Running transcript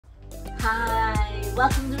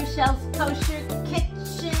Welcome to Rochelle's Kosher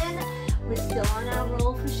Kitchen. We're still on our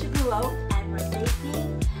roll for Shavuot and we're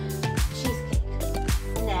making cheesecake.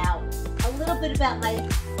 Now, a little bit about my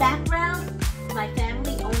background. My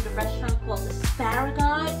family owned a restaurant called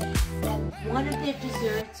Asparagii, and one of their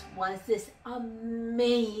desserts was this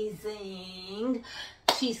amazing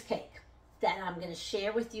cheesecake that I'm going to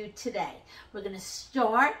share with you today. We're going to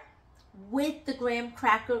start with the graham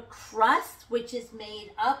cracker crust, which is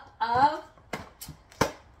made up of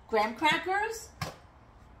graham crackers,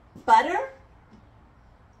 butter,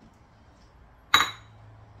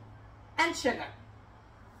 and sugar.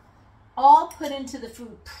 All put into the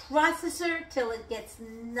food processor till it gets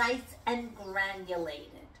nice and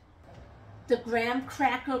granulated. The graham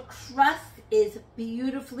cracker crust is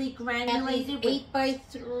beautifully granulated with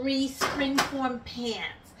 8x3 springform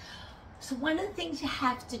pans. So one of the things you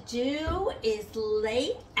have to do is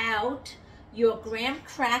lay out your graham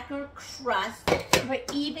cracker crust. We're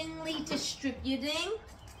evenly distributing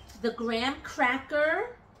the graham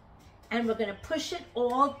cracker, and we're going to push it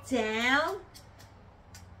all down.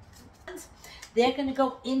 They're going to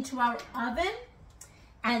go into our oven,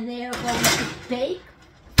 and they're going to bake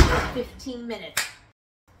for 15 minutes.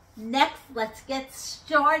 Next, let's get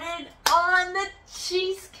started on the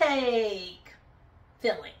cheesecake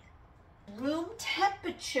filling. Room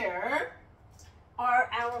temperature are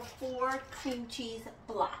our 4 cream cheese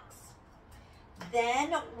blocks.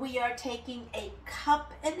 Then we are taking a 1.5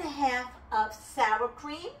 cups of sour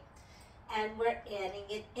cream and we're adding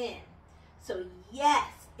it in. So yes,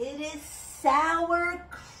 it is sour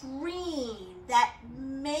cream that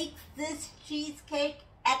makes this cheesecake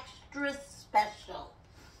extra special.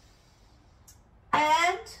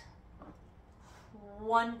 And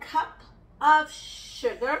 1 cup of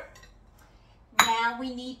sugar. Now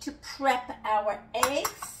we need to prep our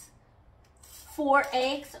eggs. 4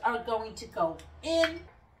 eggs are going to go in.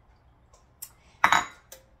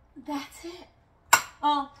 That's it.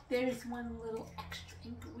 Oh, there's one little extra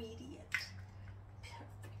ingredient.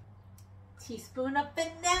 Perfect. Teaspoon of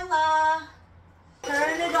vanilla.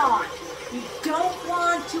 Turn it on. You don't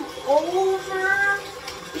want to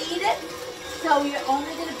overbeat it, so you're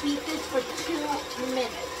only going to beat this for 2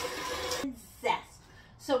 minutes. Zest.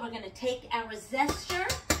 So we're going to take our zester,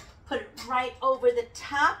 put it right over the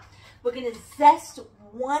top. We're going to zest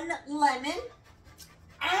 1 lemon,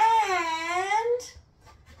 and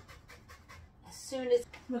as soon as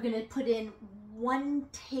we're going to put in 1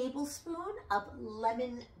 tablespoon of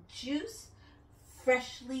lemon juice,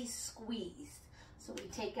 freshly squeezed. So we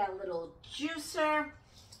take our little juicer.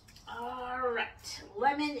 All right,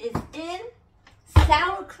 lemon is in,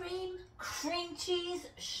 sour cream, cream cheese,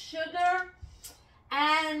 sugar,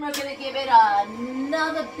 and we're going to give it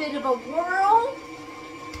another bit of a whirl.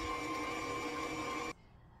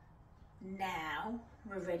 Now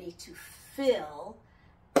we're ready to fill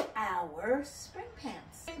our spring pans.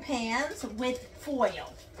 Spring pans with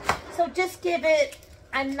foil. So just give it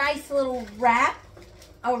a nice little wrap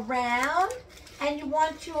around, and you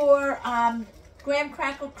want your graham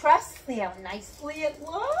cracker crust, see how nicely it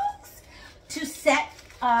looks, to set,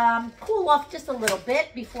 cool off just a little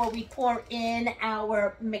bit before we pour in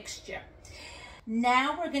our mixture.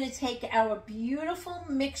 Now we're going to take our beautiful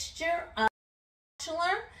mixture of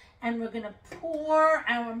spatula, and we're going to pour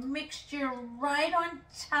our mixture right on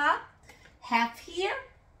top, half here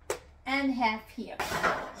and half here.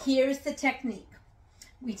 Here's the technique.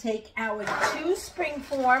 We take our 2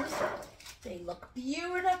 springforms, they look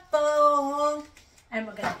beautiful, and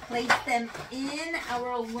we're going to place them in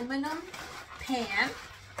our aluminum pan,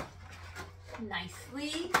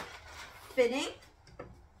 nicely fitting.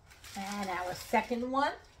 And our second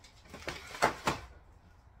one,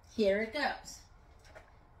 here it goes.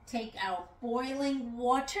 Take our boiling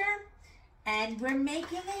water, and we're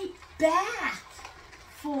making a bath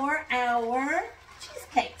for our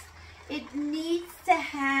cheesecakes. It needs to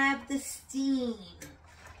have the steam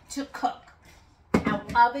to cook. Our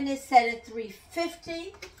oven is set at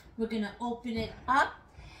 350. We're going to open it up.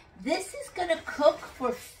 This is going to cook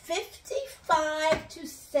for 55 to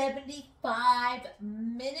 75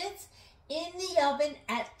 minutes in the oven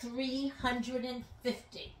at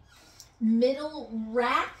 350. Middle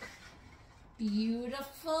rack,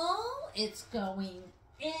 beautiful. It's going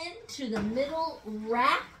into the middle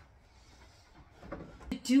rack.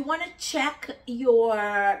 You do want to check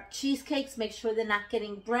your cheesecakes, make sure they're not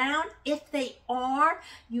getting brown. If they are,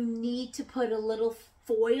 you need to put a little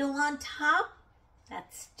foil on top.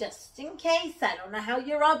 That's just in case. I don't know how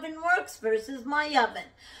your oven works versus my oven.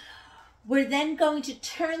 We're then going to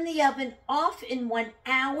turn the oven off in 1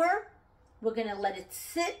 hour. We're going to let it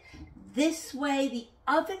sit. This way the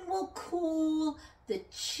oven will cool, the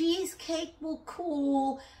cheesecake will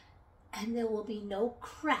cool, and there will be no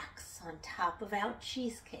cracks on top of our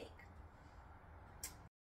cheesecake.